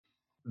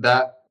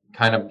that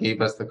kind of gave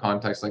us the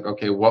context like,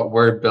 okay, what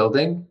we're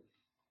building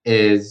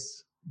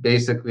is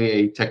basically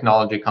a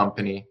technology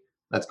company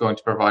that's going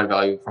to provide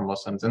value for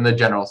Muslims in the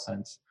general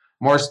sense.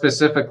 More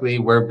specifically,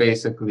 we're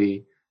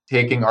basically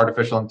taking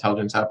artificial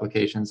intelligence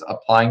applications,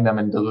 applying them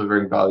and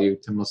delivering value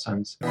to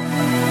Muslims.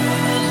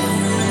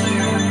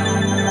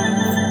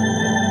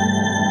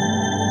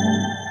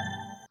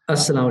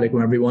 Assalamu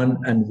alaikum, everyone,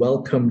 and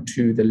welcome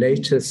to the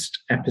latest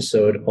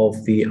episode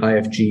of the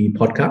IFG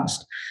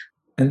podcast.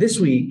 And this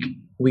week,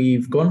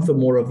 we've gone for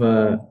more of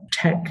a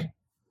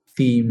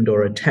tech-themed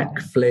or a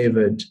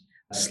tech-flavored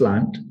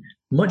slant,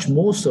 much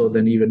more so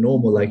than even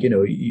normal. Like,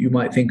 you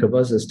might think of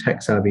us as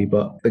tech-savvy,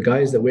 but the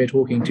guys that we're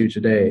talking to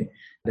today,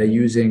 they're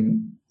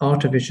using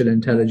artificial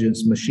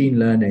intelligence, machine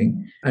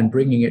learning, and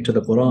bringing it to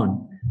the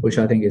Quran, which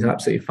I think is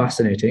absolutely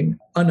fascinating.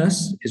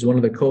 Anas is one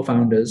of the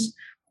co-founders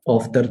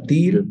of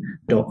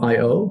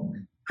Tartil.io.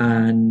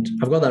 And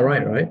I've got that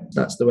right?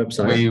 That's the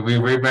website. We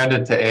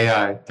rebranded to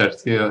AI,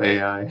 Tartil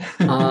AI.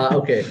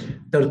 Okay,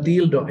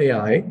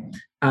 Tartil.ai.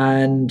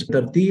 And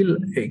Tartil,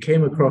 it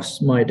came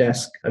across my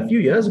desk a few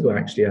years ago,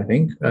 actually, I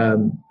think,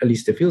 at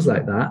least it feels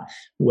like that,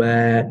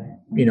 where,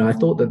 I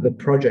thought that the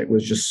project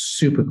was just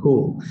super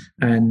cool.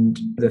 And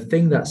the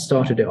thing that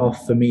started it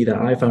off for me that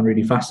I found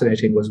really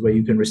fascinating was where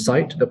you can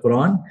recite the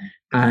Quran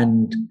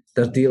and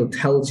Tartil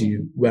tells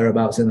you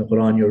whereabouts in the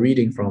Quran you're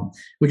reading from,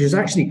 which is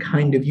actually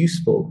kind of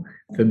useful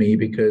for me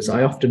because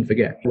I often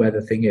forget where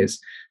the thing is.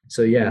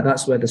 So yeah,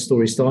 that's where the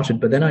story started.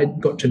 But then I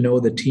got to know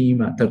the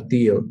team at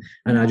Tartil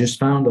and I just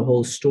found the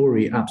whole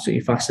story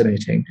absolutely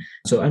fascinating.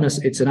 So Anas,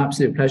 it's an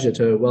absolute pleasure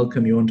to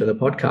welcome you onto the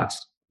podcast.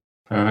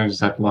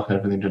 Jazakallah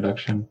khair for the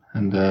introduction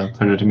and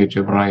pleasure to meet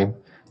you, Ibrahim.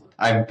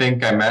 I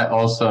think I met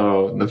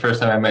also, the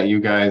first time I met you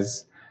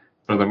guys,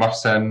 Brother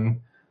Mohsen,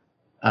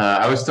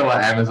 I was still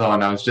at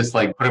Amazon. I was just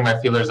like putting my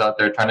feelers out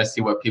there, trying to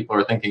see what people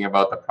were thinking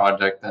about the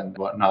project and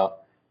whatnot.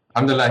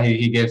 Alhamdulillah,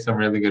 he gave some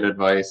really good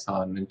advice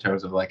in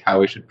terms of like how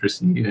we should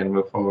proceed and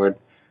move forward.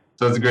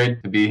 So it's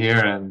great to be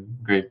here and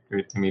great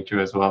to meet you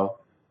as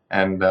well.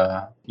 And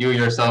you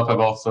yourself have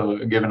also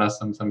given us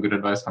some good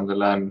advice,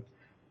 alhamdulillah. And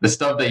the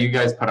stuff that you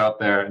guys put out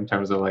there in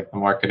terms of like the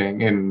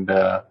marketing and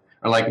or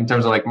like in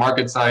terms of like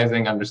market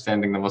sizing,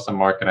 understanding the Muslim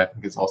market, I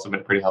think has also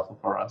been pretty helpful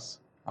for us.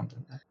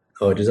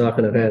 Oh,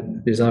 Jazakallah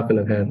khair.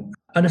 Jazakallah khair.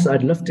 Anas,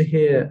 I'd love to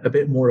hear a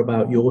bit more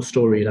about your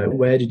story. Like,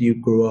 where did you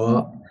grow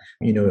up?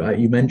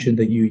 You mentioned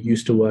that you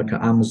used to work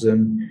at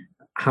Amazon.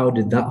 How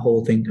did that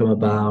whole thing come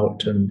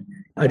about? And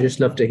I'd just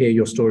love to hear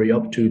your story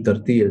up to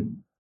Tartil.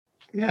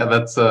 Yeah,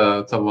 it's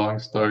a long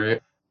story.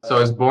 So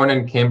I was born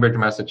in Cambridge,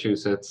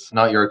 Massachusetts,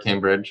 not your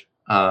Cambridge.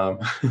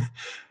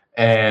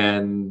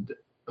 And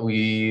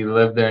we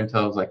lived there until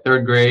I was like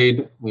third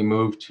grade. We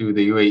moved to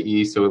the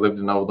UAE, so we lived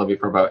in Abu Dhabi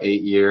for about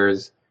 8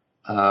 years.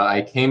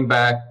 I came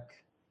back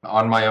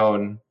on my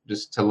own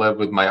just to live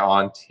with my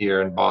aunt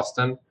here in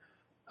Boston,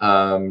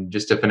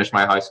 just to finish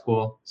my high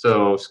school.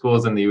 So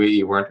schools in the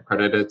UAE weren't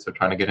accredited, so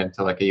trying to get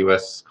into like a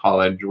US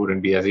college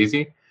wouldn't be as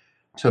easy.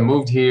 So I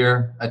moved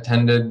here,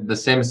 attended the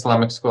same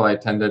Islamic school I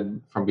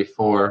attended from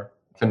before,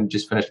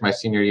 just finished my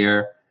senior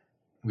year.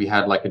 We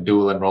had like a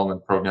dual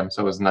enrollment program,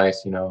 so it was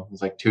nice, It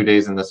was like 2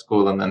 days in the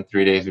school and then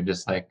 3 days we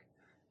just like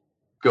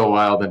go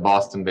wild in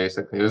Boston,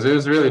 basically. It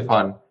was really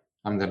fun,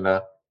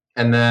 alhamdulillah.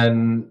 And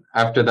then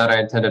after that, I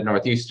attended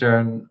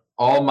Northeastern.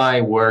 All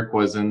my work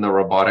was in the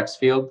robotics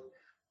field.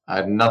 I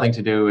had nothing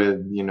to do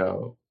with,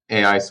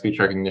 AI speech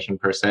recognition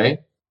per se.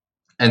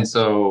 And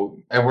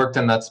so I worked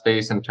in that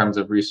space in terms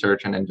of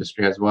research and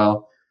industry as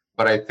well.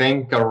 But I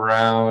think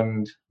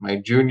around my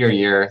junior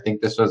year, I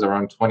think this was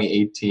around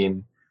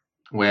 2018,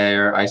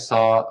 where I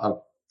saw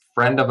a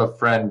friend of a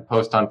friend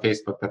post on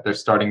Facebook that they're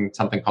starting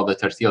something called the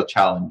Tartil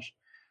Challenge,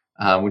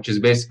 which is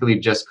basically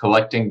just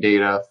collecting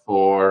data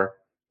for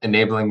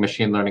enabling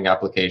machine learning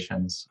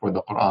applications for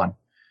the Quran.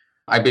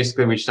 I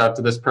basically reached out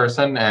to this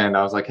person and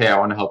I was like, hey, I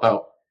want to help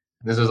out.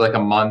 This was like a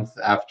month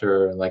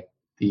after like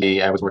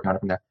I was working on it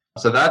from there.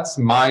 So that's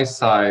my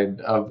side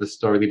of the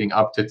story leading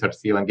up to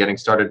Tartil and getting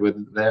started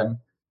with them.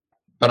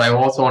 But I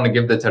also want to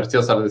give the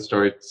Tartil side of the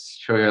story to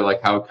show you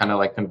like how it kind of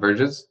like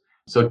converges.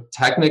 So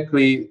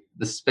technically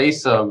the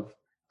space of,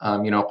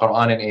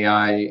 Quran and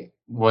AI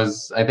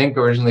was, I think,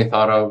 originally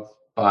thought of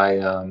by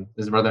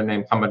this brother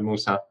named Muhammad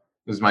Musa,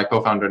 who's my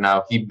co-founder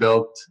now. He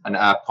built an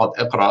app called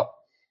Iqra.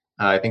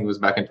 I think it was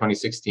back in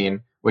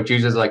 2016, which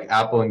uses like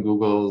Apple and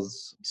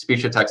Google's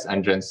speech-to-text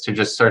engines to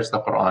just search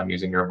the Quran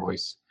using your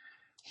voice.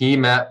 He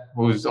met,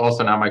 who's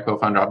also now my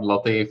co-founder,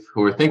 Abdul Latif,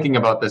 who were thinking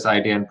about this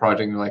idea and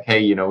project and were like,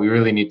 hey, we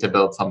really need to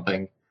build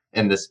something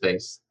in this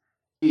space.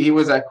 He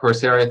was at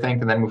Coursera, I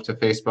think, and then moved to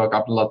Facebook.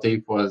 Abdul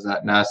Latif was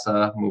at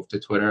NASA, moved to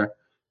Twitter.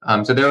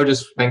 So they were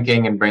just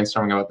thinking and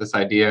brainstorming about this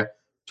idea.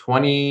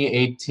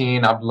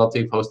 2018, Abdul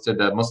Latif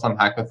hosted a Muslim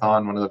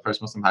hackathon, one of the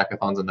first Muslim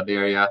hackathons in the Bay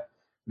Area.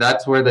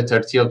 That's where the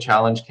Tartil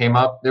Challenge came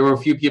up. There were a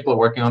few people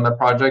working on the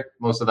project.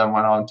 Most of them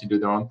went on to do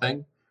their own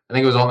thing. I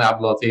think it was only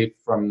Abdul Latif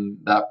from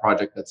that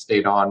project that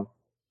stayed on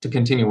to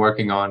continue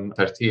working on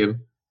Tartil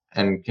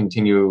and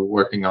continue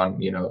working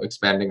on,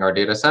 expanding our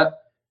data set.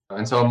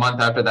 And so a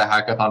month after the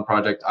hackathon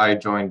project, I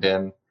joined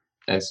in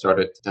and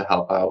started to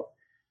help out.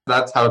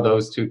 That's how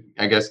those two,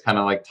 I guess, kind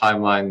of like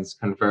timelines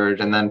converge.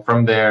 And then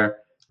from there,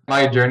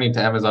 my journey to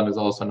Amazon is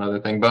also another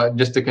thing. But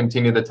just to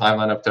continue the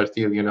timeline of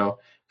Tartil,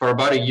 for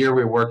about a year,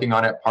 we were working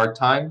on it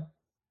part-time.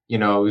 It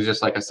was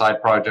just like a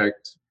side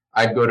project.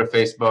 I'd go to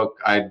Facebook,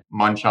 I'd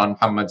munch on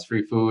Muhammad's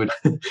free food.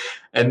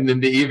 And in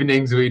the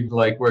evenings, we'd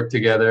like work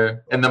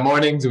together. In the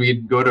mornings,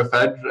 we'd go to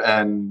Fed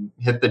and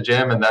hit the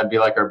gym, and that'd be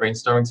like our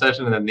brainstorming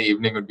session. And then the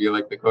evening would be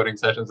like the coding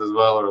sessions as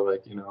well, or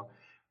like,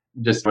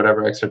 just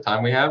whatever extra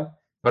time we have.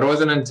 But it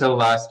wasn't until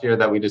last year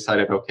that we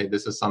decided, okay,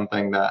 this is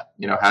something that,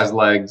 has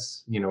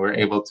legs, we're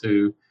able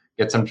to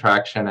get some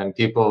traction and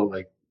people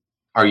like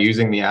are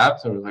using the app.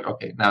 So we're like,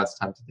 okay, now it's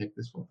time to take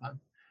this full time.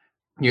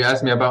 You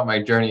asked me about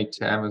my journey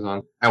to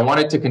Amazon. I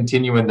wanted to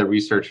continue in the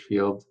research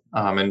field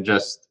and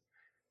just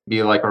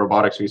be like a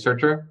robotics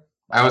researcher.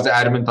 I was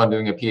adamant on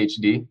doing a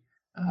PhD.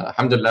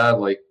 Alhamdulillah,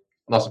 like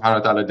Allah subhanahu wa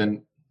ta'ala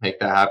didn't make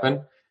that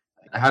happen.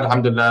 I had,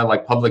 alhamdulillah,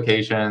 like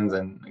publications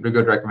and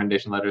good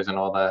recommendation letters and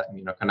all that,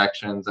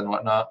 connections and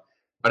whatnot.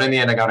 But in the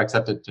end, I got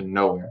accepted to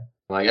nowhere.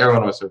 Like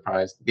everyone was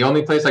surprised. The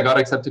only place I got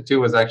accepted to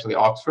was actually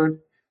Oxford,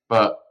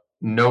 but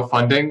no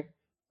funding.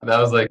 That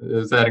was like, it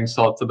was adding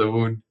salt to the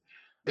wound.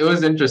 It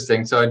was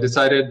interesting. So I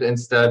decided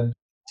instead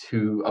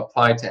to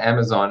apply to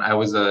Amazon. I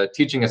was a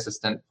teaching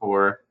assistant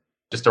for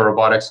just a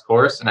robotics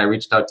course. And I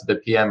reached out to the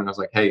PM and I was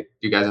like, hey, do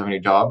you guys have any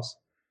jobs?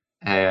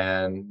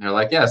 And they're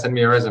like, yeah, send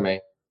me a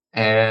resume.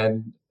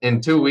 And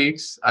in 2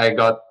 weeks, I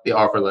got the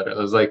offer letter. It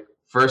was like,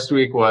 first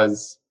week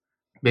was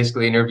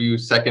basically interview.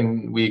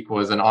 Second week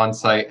was an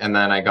on-site. And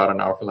then I got an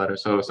offer letter.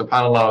 So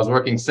subhanAllah, I was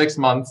working 6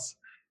 months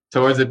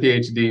towards a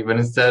PhD, but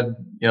instead,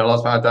 Allah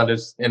subhanahu wa ta'ala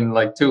just in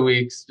like 2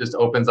 weeks just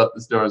opens up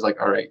this door. It's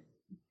like, all right,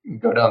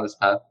 go down this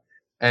path.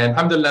 And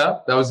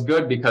alhamdulillah, that was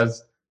good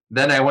because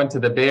then I went to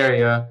the Bay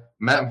Area,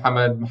 met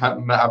Muhammad,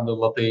 met Abdul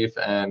Latif,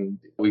 and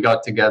we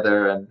got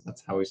together, and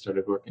that's how we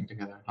started working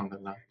together,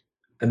 alhamdulillah.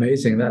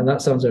 Amazing.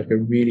 That sounds like a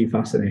really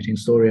fascinating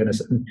story.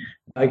 And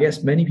I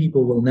guess many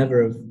people will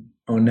never have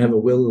or never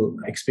will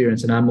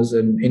experience an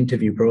Amazon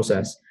interview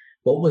process.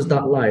 What was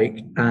that like?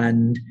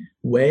 And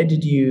where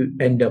did you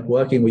end up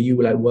working? Were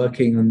you like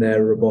working on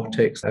their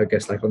robotics, I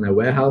guess, like on their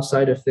warehouse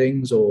side of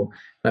things, or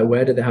like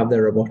where did they have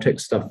their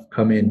robotics stuff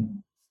come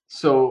in?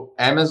 So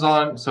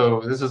Amazon, so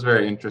this is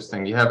very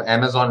interesting. You have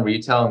Amazon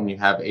Retail and you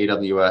have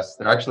AWS.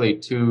 They're actually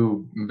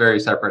two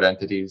very separate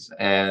entities.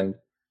 And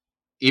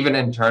even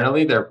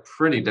internally, they're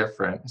pretty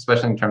different,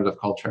 especially in terms of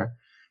culture.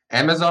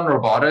 Amazon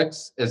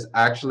Robotics is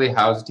actually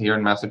housed here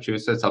in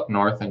Massachusetts, up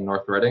north in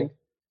North Reading.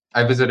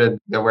 I visited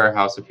the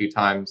warehouse a few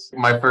times.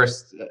 My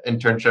first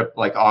internship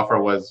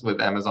offer was with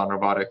Amazon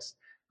Robotics,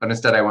 but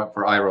instead I went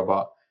for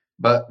iRobot.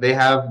 But they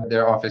have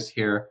their office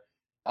here.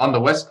 On the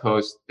West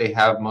Coast, they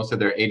have most of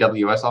their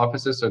AWS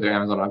offices, so their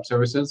Amazon Web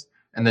Services.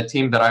 And the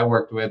team that I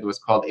worked with was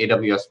called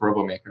AWS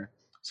RoboMaker.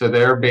 So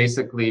they're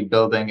basically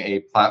building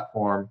a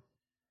platform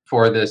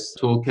for this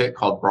toolkit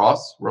called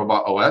ROS,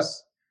 Robot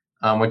OS,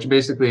 which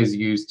basically is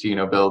used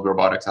to build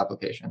robotics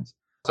applications.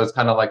 So it's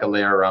kind of like a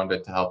layer around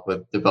it to help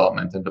with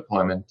development and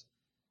deployment.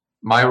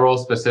 My role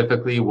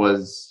specifically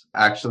was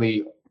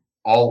actually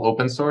all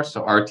open source.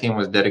 So our team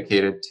was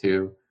dedicated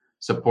to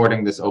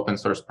supporting this open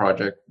source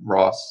project,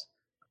 ROS,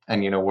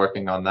 and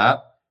working on that.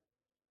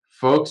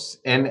 Folks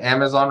in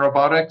Amazon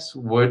Robotics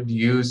would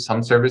use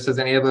some services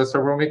in AWS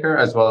RoboMaker,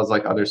 as well as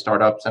like other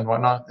startups and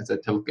whatnot. It's a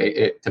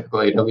typical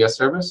AWS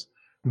service.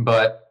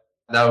 But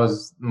that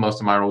was most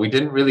of my role. We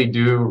didn't really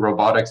do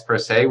robotics per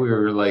se. We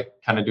were like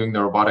kind of doing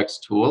the robotics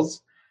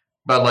tools.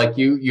 But like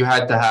you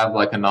had to have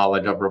like a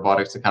knowledge of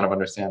robotics to kind of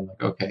understand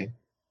like, okay,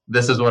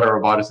 this is what a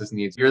roboticist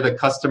needs. You're the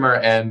customer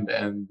and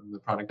the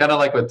product. Kind of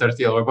like with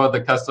Tertiel, we're both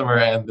the customer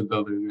and the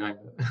builder behind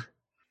it.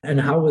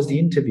 And how was the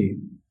interview?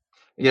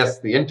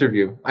 Yes, the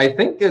interview. I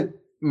think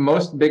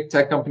most big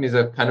tech companies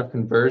have kind of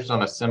converged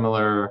on a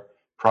similar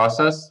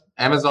process.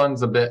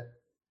 Amazon's a bit,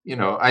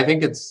 I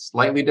think it's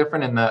slightly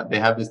different in that they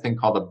have this thing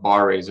called a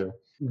bar raiser.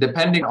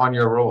 Depending on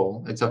your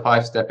role, it's a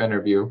 5-step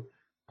interview.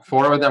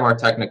 4 of them are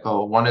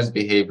technical. 1 is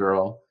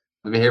behavioral.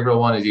 The behavioral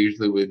one is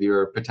usually with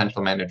your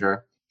potential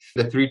manager.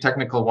 The 3 of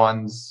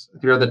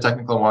the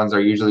technical ones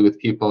are usually with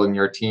people in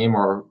your team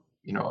or,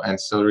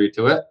 ancillary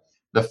to it.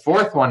 The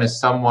 4th one is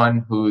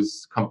someone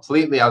who's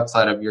completely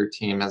outside of your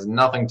team, has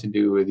nothing to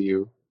do with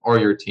you or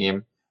your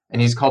team,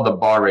 and he's called the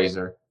bar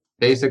raiser.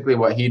 Basically,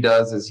 what he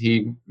does is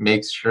he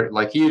makes sure,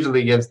 he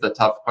usually gives the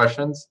tough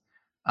questions,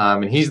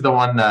 and he's the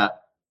one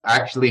that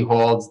actually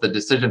holds the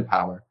decision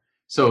power.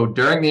 So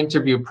during the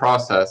interview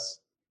process,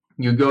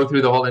 you go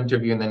through the whole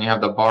interview, and then you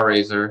have the bar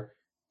raiser.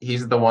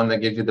 He's the one that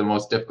gives you the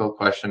most difficult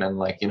question and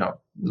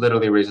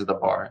literally raises the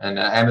bar. And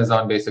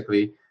Amazon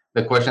basically,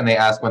 the question they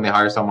ask when they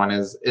hire someone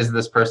is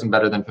this person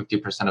better than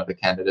 50% of the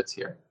candidates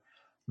here?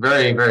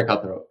 Very, very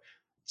cutthroat.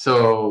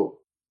 So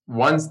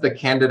once the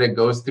candidate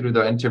goes through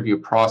the interview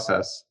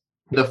process,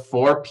 the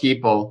 4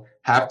 people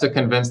have to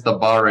convince the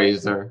bar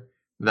raiser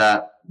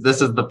that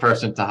this is the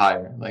person to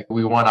hire.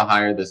 We want to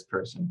hire this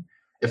person.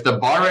 If the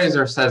bar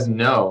raiser says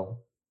no,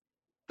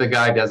 the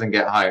guy doesn't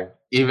get hired,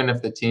 even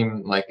if the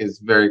team like is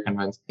very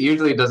convinced.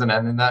 Usually it doesn't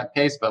end in that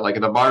case, but like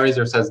if the bar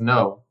raiser says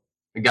no,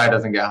 the guy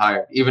doesn't get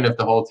hired, even if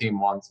the whole team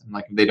wants him,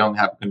 like if they don't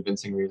have a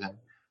convincing reason.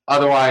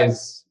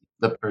 Otherwise,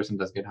 the person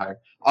does get hired.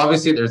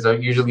 Obviously, there's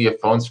usually a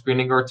phone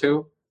screening or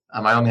two.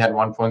 I only had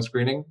one phone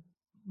screening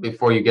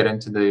before you get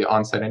into the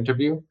on-site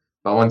interview.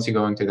 But once you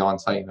go into the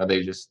on-site,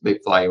 they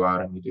fly you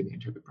out and you do the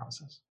interview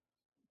process.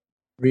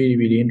 Really,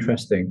 really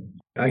interesting.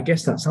 I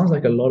guess that sounds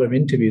like a lot of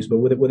interviews, but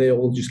were they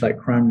all just like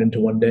crammed into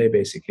one day,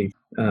 basically?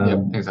 Yep,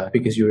 exactly.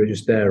 Because you were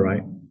just there,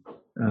 right?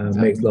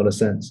 Exactly. Makes a lot of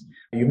sense.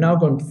 You've now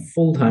gone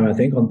full time, I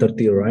think, on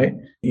Tartil, right?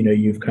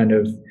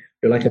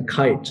 You're like a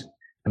kite,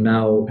 and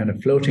now kind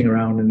of floating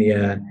around in the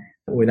air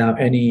without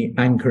any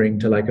anchoring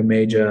to like a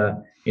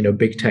major,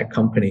 big tech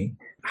company.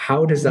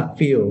 How does that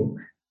feel?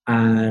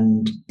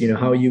 And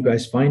how are you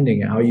guys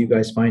finding it? How are you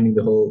guys finding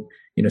the whole,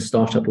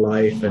 startup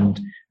life and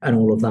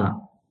all of that?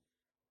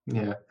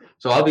 Yeah.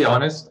 So I'll be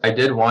honest, I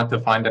did want to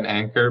find an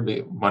anchor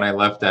when I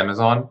left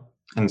Amazon.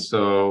 And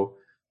so,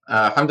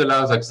 alhamdulillah,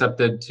 I was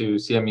accepted to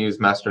CMU's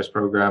master's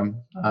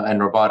program in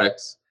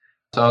robotics.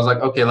 So I was like,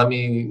 okay, let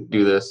me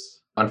do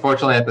this.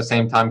 Unfortunately, at the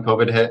same time,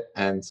 COVID hit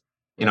and,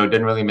 it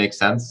didn't really make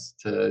sense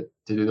to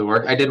do the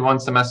work. I did one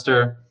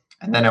semester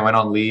and then I went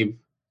on leave.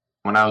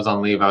 When I was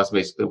on leave, I was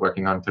basically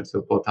working on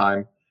Tetsuo full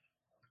time.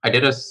 I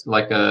did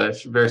a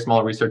very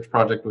small research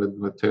project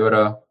with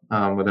Toyota,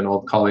 with an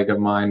old colleague of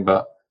mine,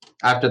 but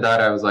after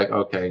that, I was like,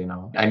 okay,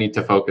 I need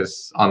to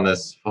focus on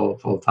this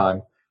full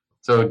time.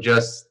 So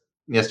just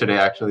yesterday,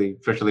 actually,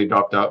 officially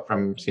dropped out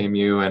from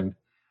CMU. And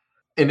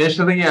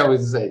initially, I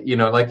was,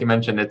 like you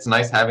mentioned, it's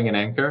nice having an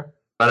anchor,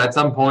 but at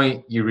some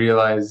point, you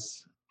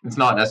realize it's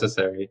not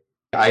necessary.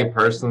 I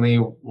personally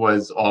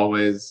was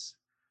always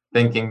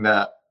thinking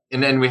that,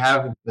 and we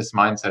have this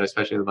mindset,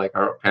 especially like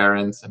our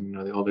parents and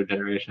the older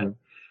generation.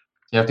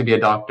 You have to be a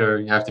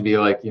doctor. You have to be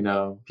like,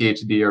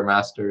 PhD or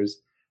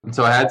master's. And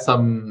so I had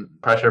some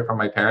pressure from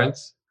my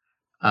parents.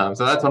 So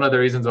that's one of the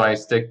reasons why I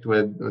sticked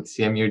with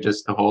CMU,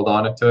 just to hold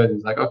on to it.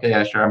 It's like, okay,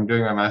 yeah, sure. I'm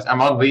doing my master.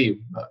 I'm on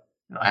leave, but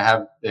I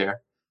have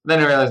there. Then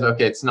I realized,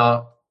 okay, it's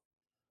not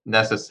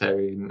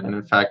necessary. And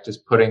in fact,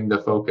 just putting the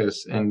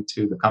focus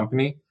into the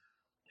company,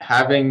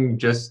 having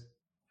just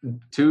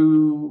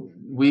 2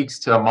 weeks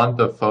to a month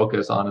of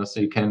focus,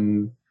 honestly,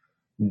 can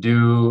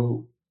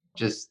do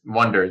just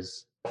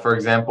wonders. For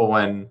example,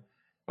 when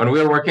we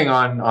were working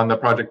on the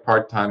project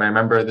part-time, I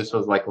remember this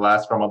was like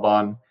last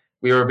Ramadan,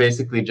 we were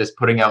basically just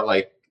putting out,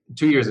 like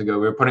 2 years ago,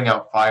 we were putting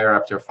out fire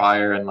after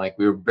fire, and like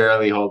we were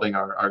barely holding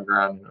our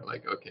ground, and we're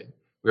like, okay,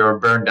 we were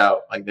burned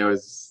out. Like there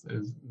was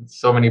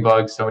so many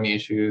bugs, so many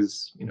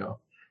issues,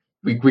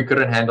 we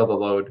couldn't handle the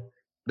load.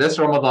 This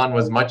Ramadan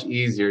was much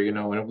easier,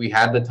 when we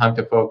had the time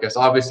to focus.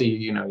 Obviously,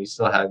 you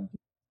still had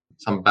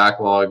some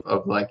backlog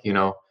of like,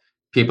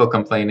 people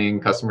complaining,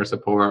 customer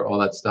support, all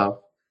that stuff.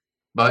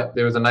 But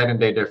there was a night and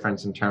day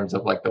difference in terms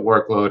of like the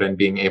workload and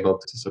being able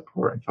to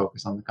support and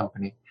focus on the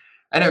company.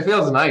 And it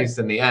feels nice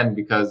in the end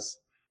because,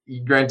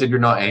 granted, you're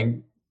not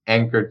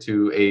anchored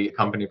to a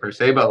company per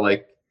se, but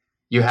like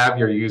you have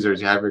your users,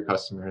 you have your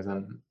customers,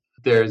 and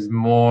there's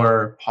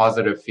more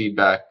positive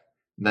feedback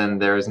than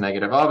there is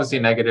negative. Obviously,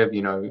 negative,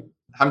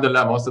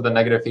 alhamdulillah, most of the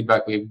negative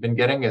feedback we've been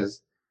getting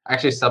is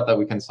actually stuff that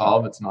we can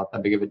solve. It's not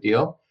that big of a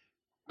deal.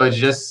 But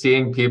just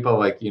seeing people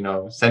like,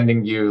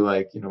 sending you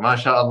like,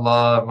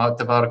 mashallah,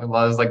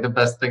 tabarakallah is like the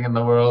best thing in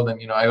the world.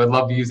 And, I would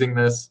love using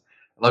this.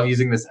 I love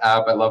using this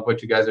app. I love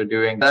what you guys are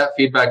doing. That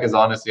feedback is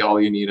honestly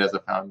all you need as a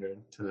founder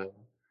to,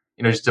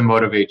 just to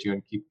motivate you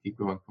and keep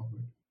going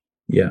forward.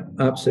 Yeah,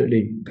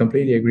 absolutely.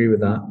 Completely agree with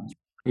that.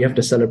 You have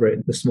to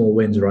celebrate the small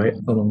wins, right,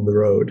 along the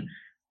road.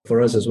 For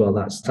us as well,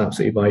 that's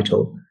absolutely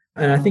vital.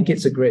 And I think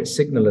it's a great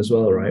signal as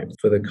well, right,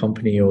 for the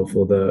company or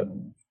for the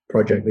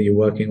project that you're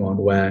working on,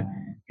 where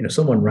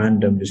someone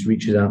random just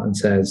reaches out and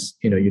says,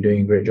 you're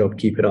doing a great job,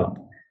 keep it up.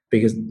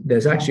 Because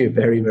there's actually a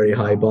very, very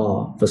high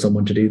bar for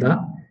someone to do that,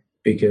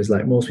 because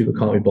like most people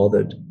can't be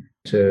bothered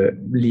to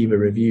leave a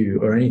review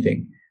or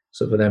anything.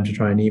 So for them to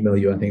try and email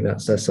you, I think that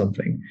says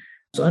something.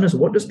 So Anas,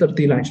 what does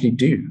Tartil actually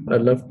do?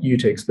 I'd love you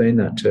to explain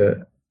that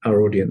to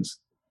our audience.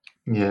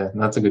 Yeah,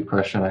 that's a good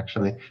question,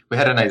 actually. We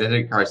had an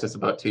identity crisis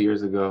about 2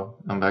 years ago,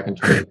 back in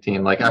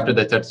 2018. Like after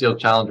the Tartil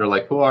challenge, we're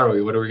like, who are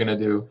we? What are we going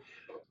to do?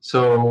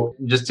 So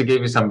just to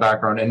give you some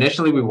background,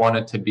 initially we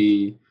wanted to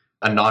be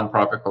a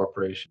nonprofit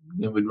corporation.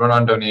 We'd run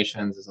on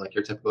donations. It's like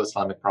your typical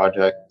Islamic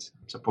project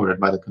supported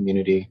by the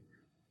community,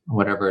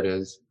 whatever it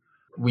is.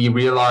 We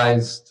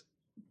realized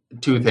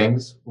two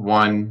things.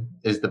 One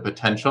is the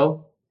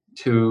potential.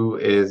 Two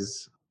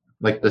is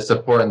like the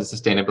support and the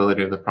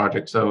sustainability of the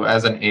project. So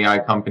as an AI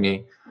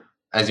company,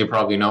 as you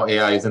probably know,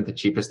 AI isn't the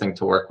cheapest thing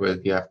to work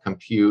with. You have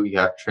compute, you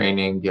have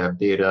training, you have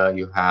data,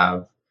 you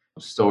have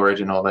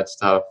storage and all that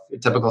stuff. A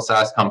typical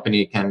SaaS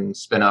company can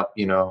spin up,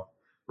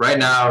 right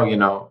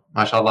now,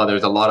 mashallah,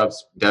 there's a lot of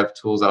dev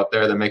tools out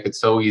there that make it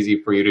so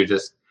easy for you to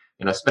just,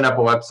 spin up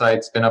a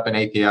website, spin up an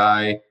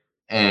API,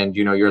 and,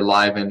 you're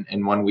live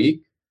in 1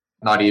 week,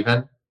 not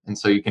even. And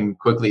so you can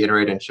quickly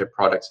iterate and ship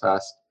products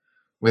fast.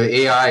 with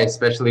AI,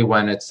 especially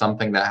when it's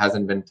something that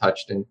hasn't been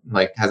touched and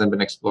like hasn't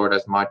been explored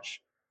as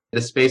much,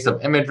 the space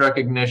of image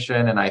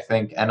recognition and I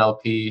think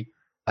NLP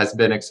has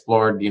been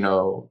explored,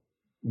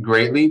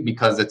 greatly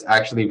because it's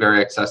actually very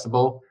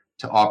accessible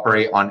to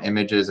operate on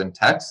images and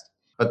text.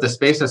 But the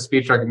space of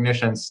speech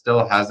recognition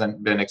still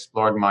hasn't been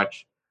explored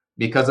much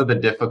because of the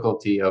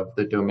difficulty of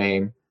the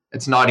domain.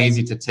 It's not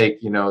easy to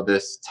take,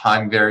 this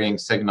time varying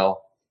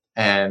signal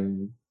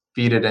and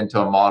feed it into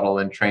a model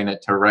and train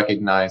it to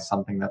recognize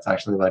something that's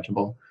actually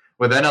legible.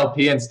 With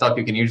NLP and stuff,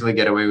 you can usually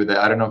get away with it.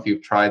 I don't know if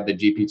you've tried the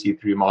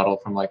GPT-3 model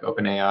from like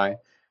OpenAI,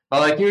 but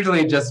like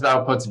usually it just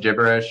outputs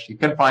gibberish. You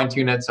can fine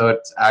tune it so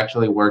it's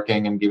actually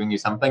working and giving you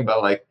something,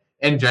 but like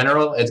in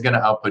general, it's going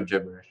to output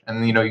gibberish.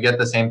 And you get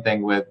the same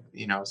thing with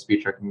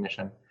speech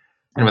recognition.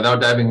 And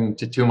without diving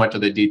into too much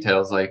of the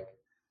details, like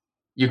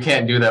you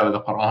can't do that with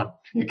the Quran.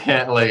 You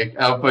can't like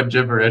output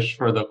gibberish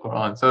for the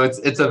Quran. So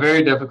it's a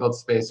very difficult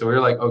space. So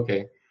we're like,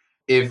 okay,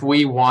 if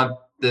we want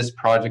this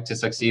project to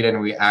succeed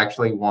and we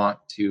actually want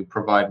to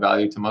provide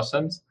value to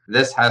Muslims,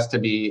 this has to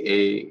be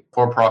a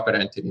for-profit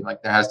entity.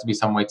 Like there has to be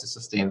some way to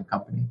sustain the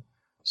company.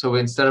 So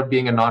instead of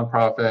being a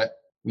nonprofit,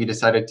 we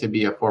decided to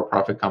be a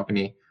for-profit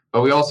company.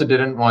 But we also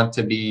didn't want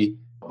to be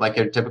like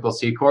a typical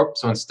C Corp.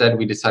 So instead,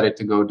 we decided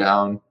to go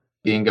down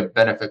being a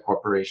benefit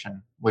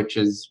corporation, which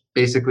is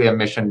basically a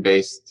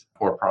mission-based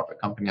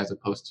for-profit company as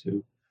opposed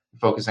to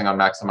focusing on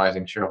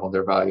maximizing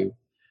shareholder value.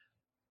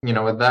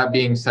 With that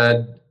being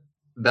said,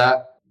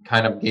 that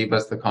kind of gave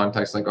us the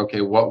context like,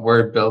 okay, what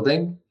we're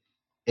building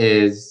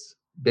is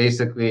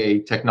basically a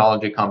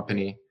technology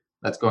company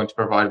that's going to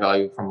provide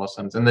value for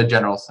Muslims in the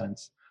general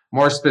sense.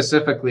 More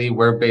specifically,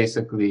 we're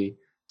basically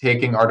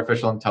taking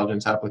artificial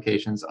intelligence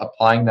applications,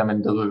 applying them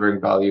and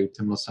delivering value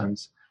to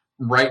Muslims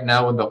right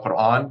now with the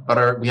Quran,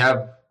 but we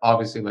have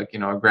obviously like,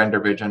 a grander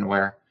vision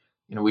where,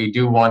 we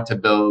do want to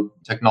build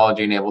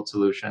technology-enabled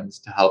solutions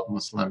to help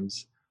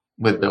Muslims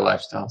with their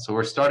lifestyle. So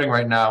we're starting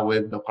right now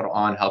with the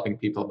Quran, helping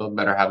people build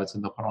better habits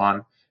in the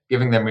Quran,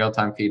 giving them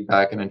real-time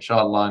feedback, and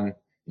inshallah,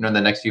 in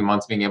the next few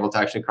months, being able to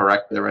actually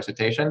correct the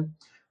recitation.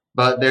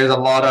 But there's a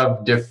lot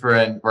of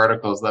different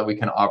verticals that we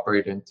can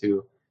operate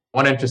into.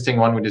 One interesting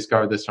one we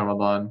discovered this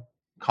Ramadan,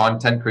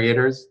 content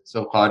creators,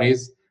 so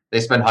qaris, they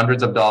spend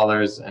hundreds of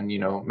dollars and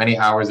many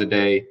hours a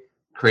day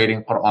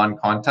creating Quran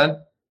content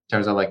in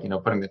terms of like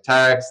putting the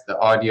text, the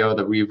audio,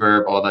 the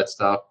reverb, all that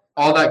stuff.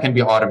 All that can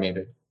be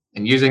automated.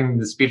 And using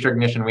the speech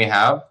recognition we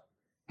have,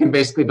 can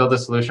basically build a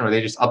solution where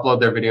they just upload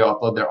their video,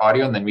 upload their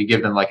audio, and then we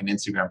give them like an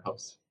Instagram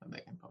post and they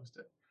can post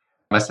it.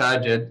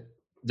 Masajid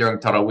during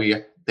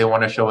Taraweeh, they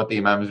want to show what the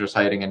Imam is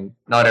reciting, and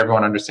not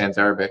everyone understands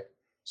Arabic.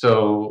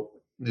 So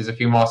there's a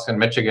few mosques in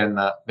Michigan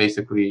that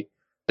basically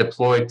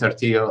deployed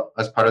Tartil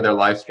as part of their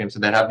live stream. So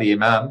they'd have the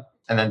Imam,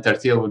 and then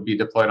Tartil would be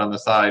deployed on the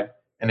side,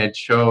 and it'd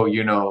show,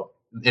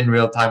 in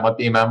real time what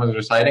the Imam was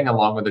reciting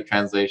along with the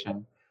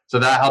translation. So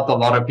that helped a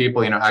lot of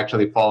people,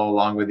 actually follow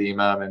along with the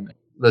Imam and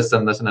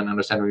listen and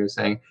understand what he was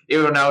saying.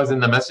 Even when I was in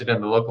the masjid,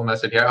 in the local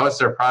masjid here, I was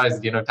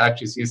surprised, to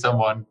actually see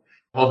someone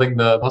holding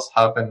the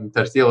mushaf and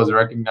Tartil was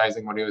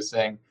recognizing what he was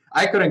saying.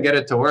 I couldn't get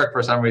it to work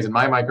for some reason.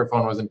 My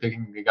microphone wasn't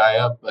picking the guy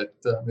up, but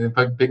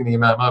picking the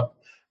Imam up.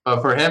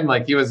 But for him,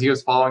 like he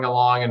was following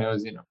along, and it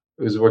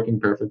was working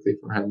perfectly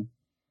for him.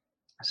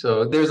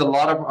 So there's a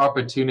lot of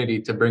opportunity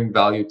to bring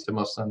value to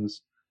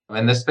Muslims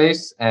in this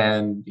space,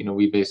 and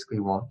we basically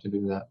want to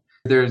do that.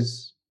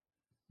 There's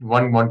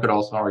one could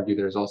also argue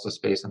there's also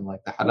space in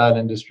like the halal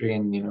industry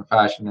and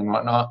fashion and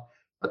whatnot,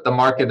 but the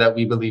market that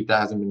we believe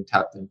that hasn't been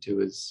tapped into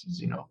is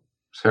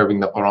serving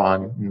the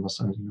Quran and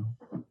Muslims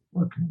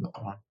working the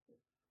Quran.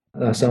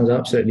 That sounds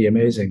absolutely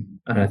amazing,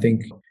 and I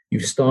think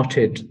you've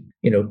started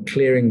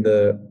clearing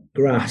the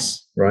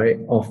grass right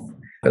off,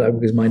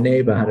 because my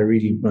neighbor had a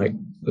really like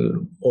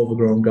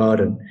overgrown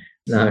garden.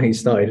 Now he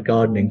started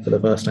gardening for the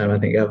first time I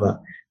think ever.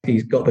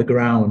 He's got the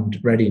ground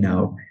ready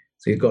now.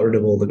 So he's got rid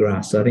of all the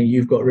grass. So I think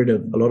you've got rid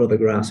of a lot of the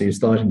grass, so you're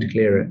starting to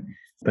clear it.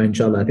 But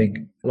inshallah, I think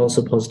lots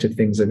of positive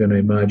things are going to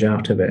emerge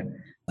out of it.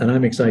 And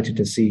I'm excited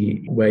to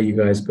see where you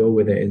guys go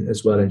with it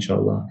as well,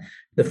 inshallah.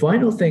 The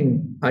final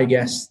thing, I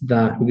guess,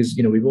 that, because,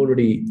 we've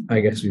already,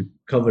 we've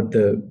covered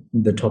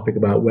the topic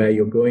about where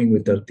you're going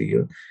with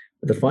Tartil.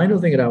 The final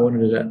thing that I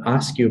wanted to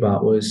ask you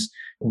about was,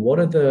 what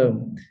are the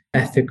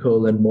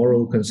ethical and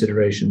moral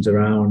considerations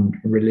around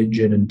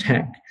religion and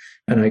tech?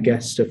 And I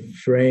guess to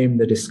frame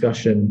the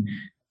discussion,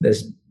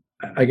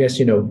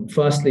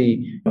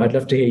 firstly, I'd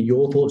love to hear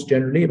your thoughts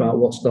generally about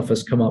what stuff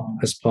has come up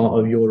as part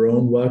of your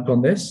own work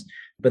on this.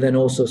 But then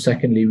also,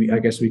 secondly, we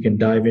can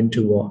dive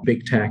into what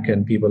big tech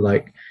and people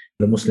like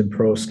the Muslim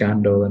Pro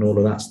scandal and all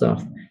of that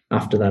stuff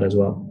after that as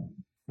well.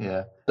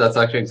 Yeah, that's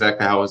actually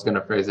exactly how I was going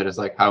to phrase it, is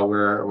like how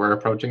we're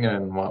approaching it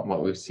and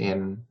what we've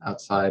seen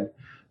outside.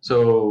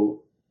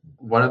 So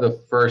one of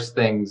the first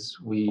things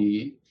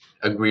we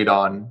agreed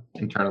on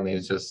internally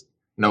is just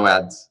no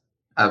ads,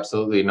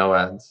 absolutely no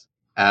ads.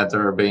 Ads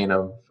are a bane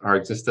of our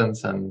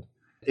existence, and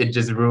it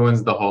just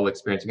ruins the whole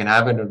experience. You can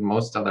have it in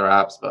most other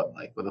apps, but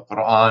like with the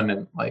Quran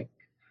and like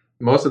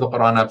most of the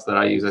Quran apps that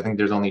I use, I think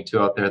there's only 2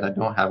 out there that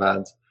don't have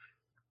ads.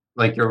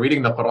 like you're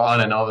reading the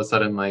Quran and all of a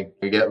sudden like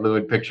you get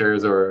lewd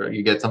pictures or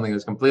you get something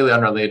that's completely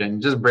unrelated and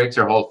it just breaks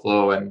your whole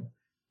flow and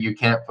you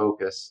can't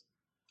focus.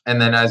 And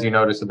then as you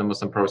notice with the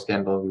Muslim Pro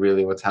scandal,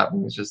 really what's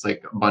happening is just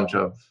like a bunch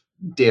of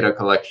data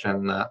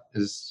collection that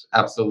is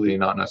absolutely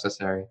not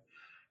necessary.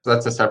 So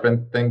that's a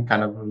separate thing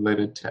kind of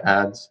related to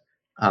ads.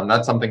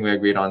 That's something we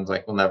agreed on is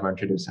like we'll never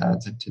introduce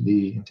ads into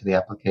the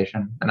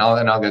application. And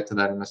I'll get to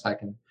that in a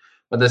second.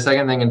 But the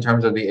second thing in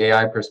terms of the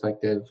AI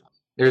perspective,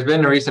 there's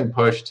been a recent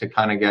push to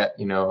kind of get,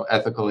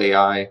 ethical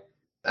AI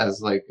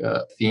as like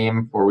a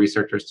theme for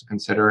researchers to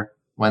consider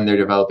when they're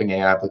developing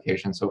AI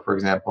applications. So for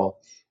example,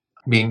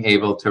 being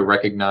able to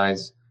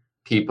recognize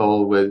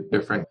people with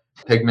different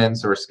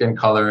pigments or skin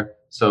color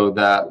so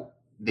that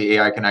the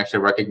AI can actually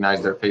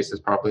recognize their faces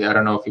properly. I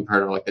don't know if you've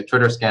heard of like the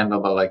Twitter scandal,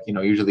 but like,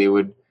 usually it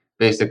would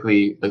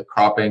basically the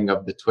cropping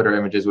of the Twitter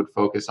images would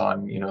focus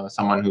on,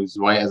 someone who's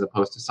white as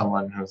opposed to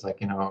someone who's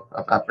like,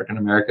 of African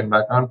American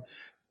background.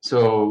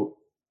 So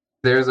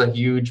there's a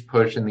huge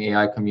push in the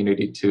AI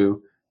community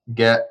to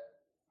get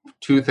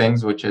two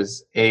things, which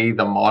is A,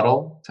 the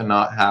model to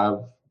not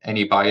have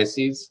any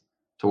biases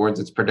towards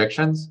its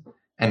predictions,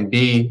 and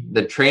B,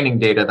 the training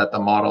data that the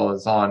model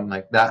is on,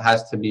 like that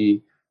has to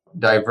be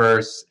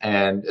diverse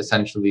and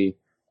essentially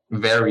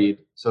varied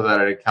so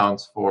that it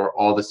accounts for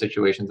all the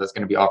situations that's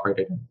going to be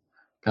operated in.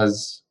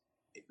 Because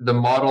the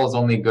model is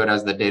only good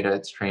as the data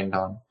it's trained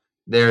on.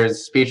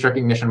 There's speech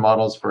recognition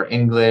models for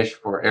English,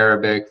 for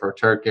Arabic, for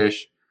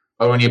Turkish,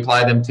 but when you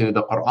apply them to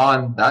the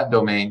Quran, that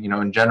domain,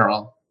 in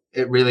general,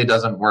 it really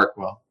doesn't work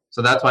well.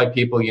 So that's why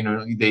people,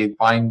 they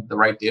find the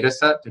right data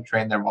set to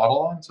train their model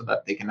on so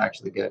that they can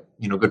actually get,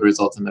 good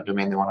results in the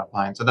domain they want to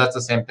apply in. So that's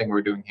the same thing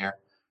we're doing here.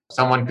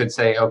 Someone could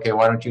say, okay,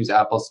 why don't you use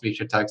Apple's speech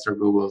to text or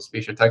Google's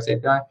speech to text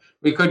API?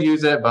 We could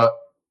use it, but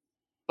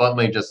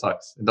bluntly it just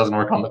sucks. It doesn't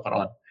work on the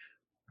Quran.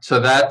 So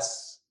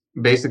that's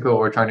basically what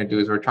we're trying to do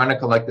is we're trying to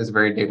collect this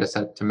very data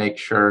set to make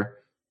sure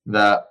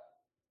that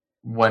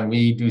when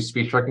we do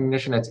speech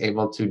recognition, it's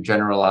able to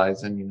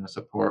generalize and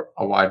support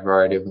a wide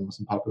variety of the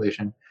Muslim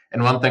population.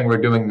 And one thing we're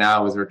doing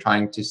now is we're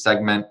trying to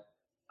segment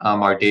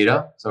our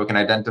data so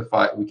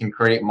we can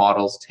create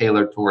models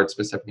tailored towards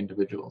specific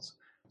individuals.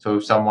 So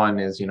if someone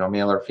is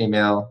male or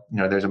female,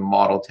 there's a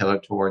model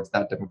tailored towards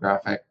that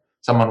demographic.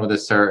 Someone with a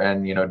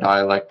certain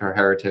dialect or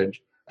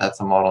heritage,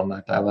 that's a model in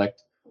that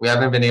dialect. We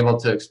haven't been able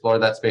to explore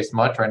that space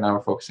much. Right now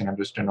we're focusing on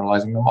just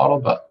generalizing the model,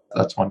 but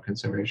that's one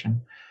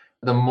consideration.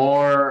 The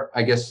more,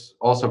 I guess,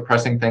 also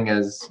pressing thing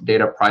is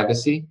data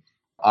privacy.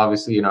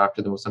 Obviously,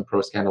 after the Muslim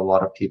Pro scandal, a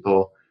lot of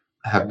people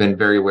have been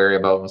very wary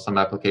about Muslim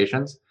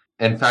applications.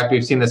 In fact,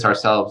 we've seen this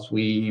ourselves.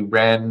 We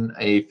ran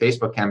a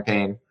Facebook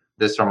campaign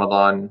this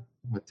Ramadan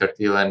with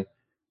Tertil, and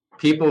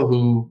people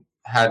who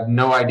had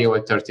no idea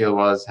what Tertil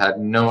was, had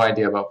no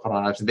idea about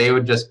Quran apps, they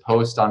would just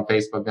post on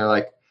Facebook. They're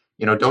like,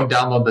 don't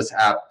download this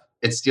app.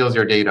 It steals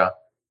your data.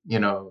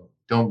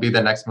 Don't be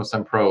the next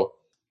Muslim Pro.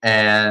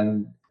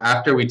 And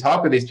after we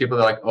talk with these people,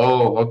 they're like,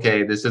 oh,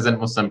 okay, this isn't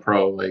Muslim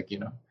Pro. Like,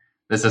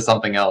 this is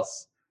something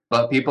else.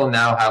 But people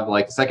now have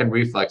like a second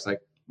reflex, like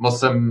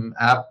Muslim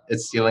app,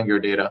 it's stealing your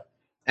data.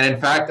 And in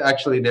fact,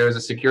 actually, there was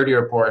a security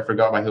report, I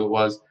forgot by who it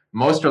was.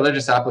 Most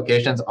religious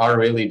applications are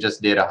really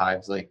just data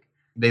hives. Like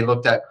they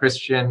looked at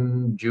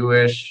Christian,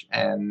 Jewish,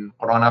 and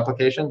Quran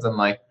applications, and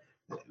like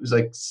it was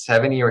like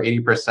 70 or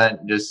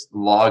 80% just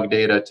log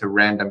data to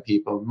random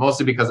people,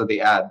 mostly because of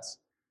the ads.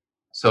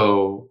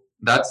 So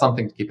that's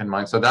something to keep in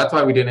mind. So that's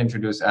why we didn't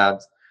introduce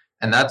ads.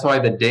 And that's why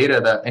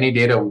any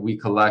data we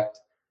collect,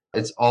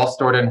 it's all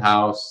stored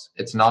in-house.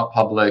 It's not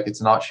public.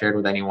 It's not shared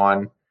with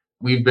anyone.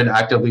 We've been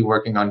actively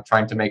working on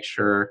trying to make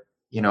sure,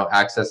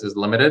 access is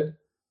limited,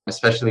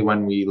 especially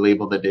when we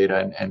label the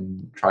data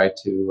and try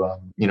to,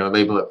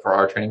 label it for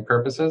our training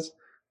purposes,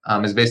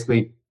 is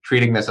basically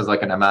treating this as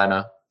like an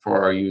amana for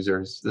our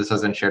users. This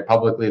isn't shared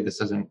publicly. This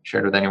isn't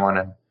shared with anyone,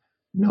 and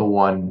no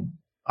one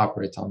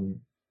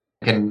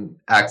can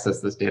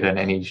access this data in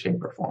any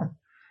shape or form.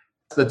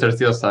 The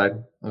Tertil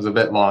side was a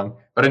bit long,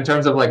 but in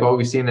terms of like what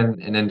we've seen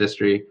in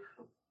industry,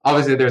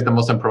 obviously there's the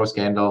Muslim Pro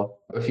scandal.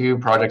 A few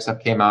projects have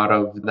came out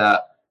of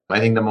that. I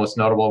think the most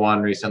notable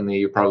one recently,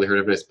 you probably heard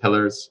of it, is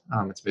Pillars.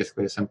 It's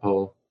basically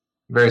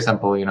very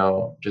simple,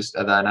 just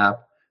Adhan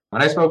app.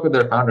 When I spoke with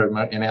their founder,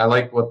 and I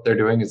like what they're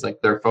doing is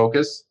like their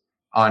focus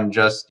on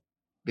just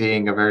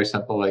being a very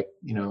simple, like,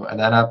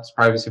 Adhan app's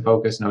privacy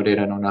focused, no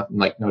data, no nothing,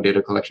 like no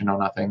data collection, no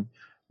nothing.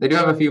 They do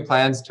have a few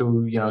plans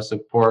to,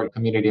 support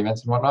community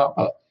events and whatnot,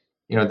 but,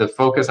 the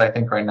focus I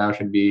think right now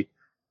should be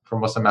for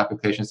Muslim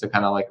applications to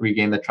kind of like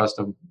regain the trust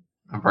of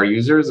our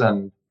users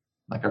and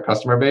like our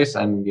customer base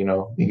and,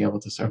 being able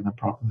to serve them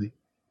properly.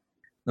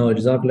 No,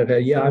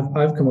 Jazakallah. Yeah,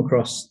 I've come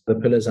across the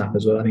Pillars app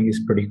as well. I think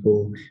it's pretty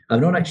cool.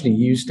 I've not actually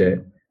used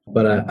it,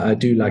 but I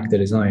do like the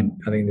design.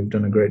 I think they've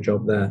done a great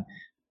job there.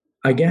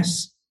 I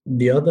guess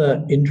the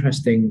other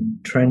interesting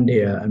trend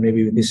here, and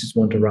maybe this is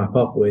one to wrap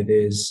up with,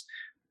 is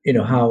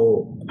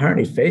how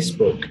apparently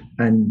Facebook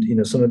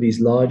and some of these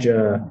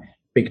larger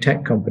big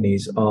tech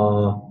companies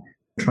are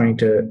trying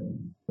to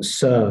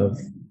serve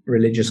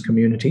religious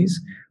communities.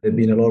 There've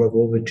been a lot of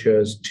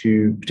overtures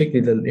to,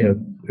 particularly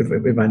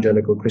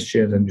evangelical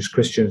Christians and just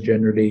Christians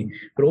generally,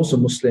 but also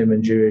Muslim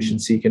and Jewish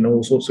and Sikh and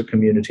all sorts of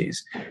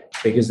communities,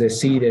 because they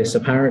see this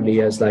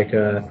apparently as like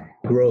a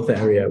growth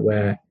area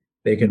where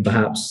they can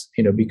perhaps,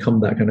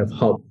 become that kind of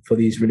hub for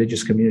these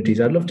religious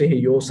communities. I'd love to hear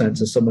your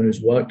sense as someone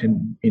who's worked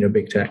in,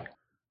 big tech.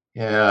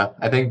 Yeah,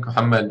 I think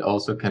Muhammad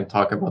also can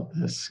talk about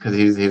this because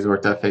he's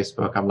worked at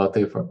Facebook. I'm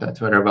Latif worked at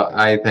Twitter, but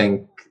I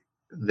think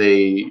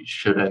they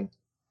shouldn't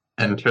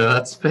enter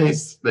that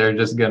space. They're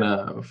just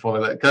gonna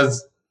foil it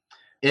because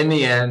in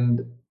the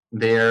end,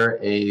 they're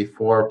a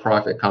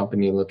for-profit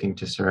company looking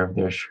to serve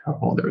their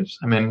shareholders.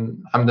 I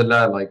mean,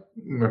 alhamdulillah, like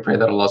we pray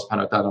that Allah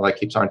subhanahu wa ta'ala like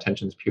keeps our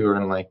intentions pure,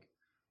 and like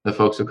the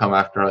folks who come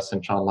after us,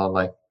 inshallah,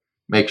 like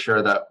make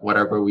sure that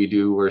whatever we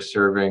do, we're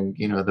serving,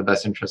 the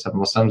best interests of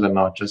Muslims and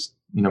not just,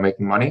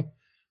 making money.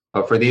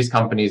 But for these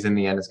companies, in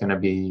the end, it's going to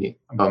be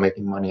about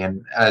making money.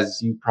 And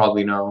as you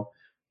probably know,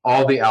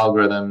 all the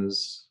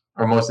algorithms,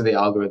 or most of the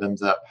algorithms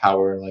that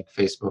power like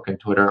Facebook and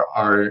Twitter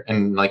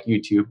and like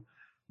YouTube,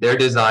 they're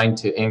designed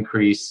to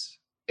increase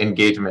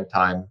engagement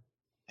time.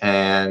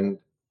 And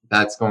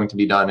that's going to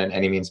be done in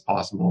any means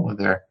possible,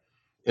 whether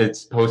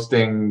it's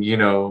posting,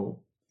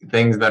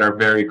 things that are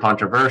very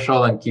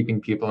controversial and keeping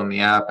people in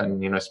the app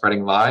and,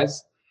 spreading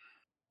lies.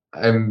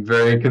 I'm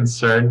very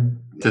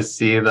concerned to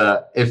see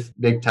that if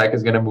big tech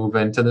is going to move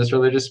into this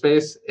religious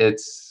space,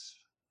 it's,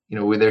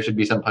 there should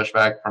be some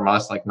pushback from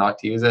us, like not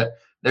to use it.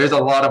 There's a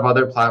lot of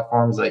other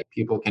platforms that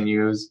people can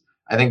use.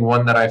 I think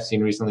one that I've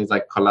seen recently is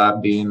like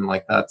Collabbean,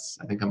 like that's,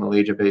 I think, a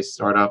Malaysia-based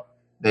startup.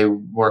 They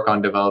work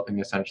on developing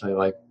essentially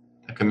like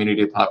a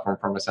community platform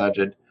for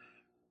Masajid.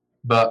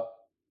 But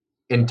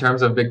in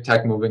terms of big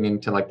tech moving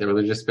into like the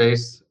religious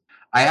space,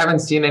 I haven't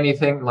seen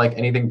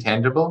anything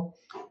tangible,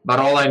 but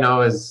all I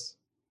know is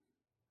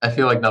I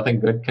feel like nothing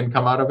good can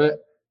come out of it.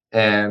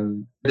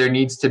 And there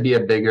needs to be a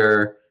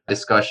bigger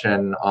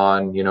discussion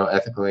on,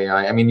 ethical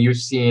AI. I mean,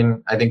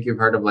 I think you've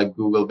heard of like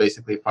Google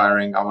basically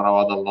firing Amar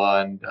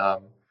Awadallah and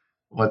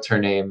what's her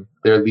name?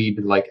 Their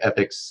lead like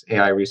ethics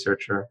AI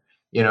researcher.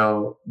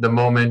 The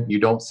moment you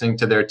don't sing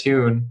to their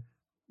tune,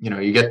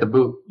 you get the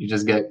boot, you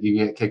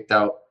get kicked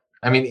out.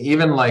 I mean,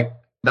 even like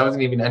that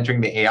wasn't even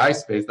entering the AI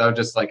space. That was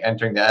just like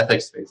entering the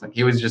ethics space. Like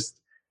he was just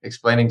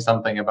explaining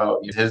something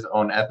about his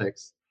own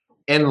ethics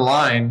in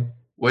line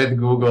with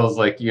Google's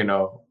like,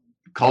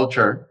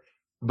 culture,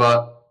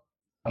 but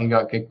he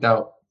got kicked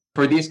out.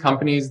 For these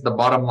companies, the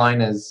bottom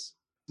line is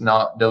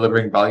not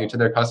delivering value to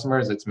their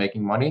customers. It's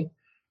making money.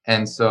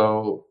 And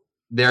so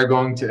they're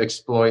going to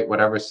exploit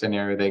whatever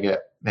scenario they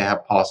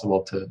have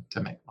possible to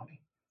make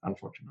money,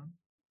 unfortunately.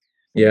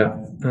 Yeah.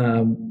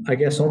 I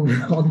guess on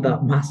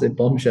that massive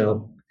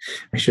bombshell,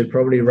 I should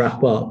probably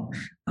wrap up.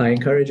 I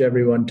encourage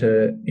everyone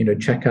to,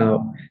 check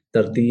out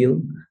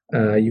Tarteel.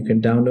 You can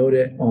download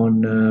it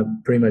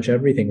on pretty much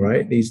everything,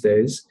 right, these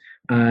days.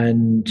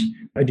 And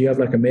do you have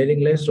like a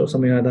mailing list or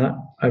something like that?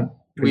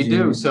 We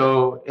do.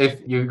 So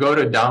if you go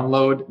to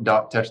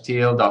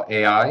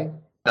download.tarteel.ai,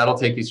 that'll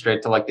take you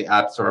straight to like the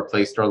App Store or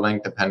Play Store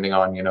link, depending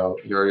on,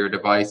 your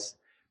device.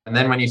 And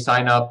then when you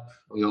sign up,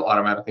 you'll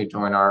automatically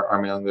join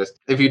our mailing list.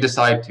 If you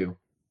decide, if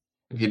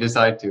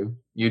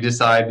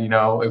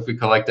we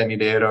collect any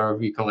data or if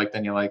we collect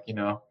any like,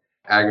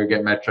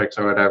 aggregate metrics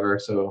or whatever.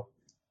 So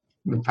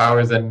the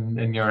power's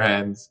in your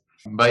hands.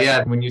 But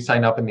yeah, when you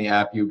sign up in the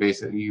app, you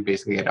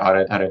basically get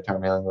added to our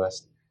mailing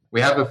list. We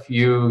have a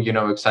few,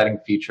 exciting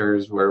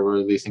features where we're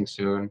releasing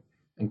soon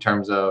in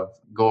terms of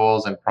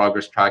goals and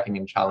progress tracking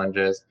and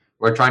challenges.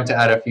 We're trying to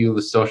add a few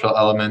social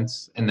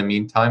elements in the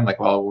meantime, like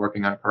while we're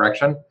working on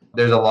correction.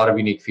 There's a lot of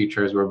unique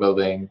features we're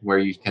building where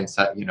you can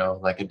set,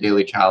 like a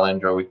daily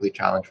challenge or a weekly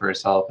challenge for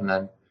yourself. And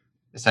then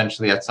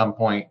essentially at some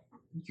point,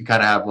 you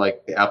kind of have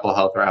like the Apple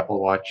Health or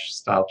Apple Watch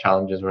style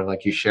challenges where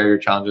like you share your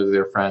challenges with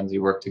your friends,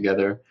 you work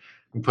together.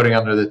 I'm putting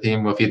under the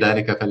theme وَفِي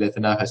ذَلِكَ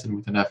فَلْيَتَنَافَسِ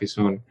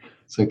الْمُتَنَافِسُونَ.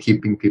 So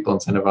keeping people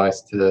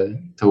incentivized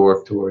to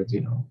work towards,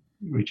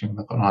 reaching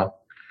the Quran.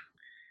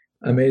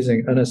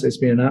 Amazing. Anas, it's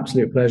been an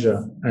absolute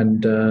pleasure.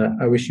 And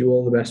I wish you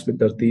all the best with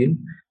Tarteel.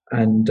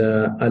 And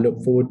I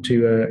look forward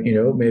to,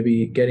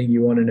 maybe getting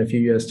you on in a few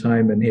years'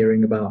 time and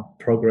hearing about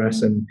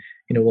progress and,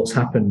 what's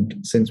happened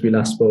since we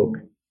last spoke.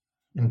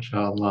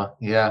 Inshallah.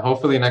 Yeah.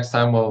 Hopefully next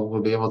time we'll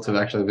be able to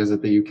actually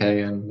visit the UK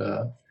and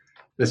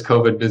this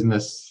COVID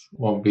business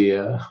won't be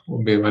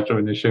much of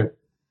an issue.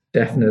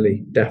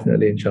 Definitely,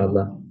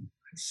 inshallah.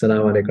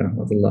 Assalamu alaikum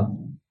wa rahmatullah.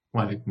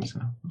 Wa alaikum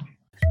assalam.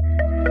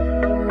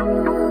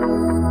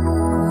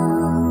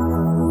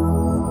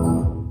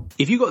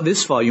 If you got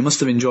this far, you must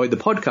have enjoyed the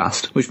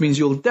podcast, which means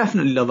you'll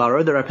definitely love our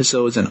other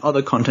episodes and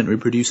other content we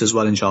produce as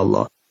well,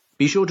 inshallah.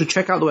 Be sure to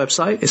check out the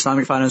website,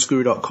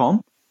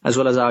 IslamicFinanceGuru.com, as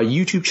well as our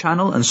YouTube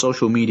channel and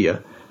social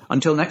media.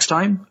 Until next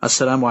time,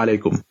 Assalamu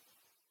alaikum.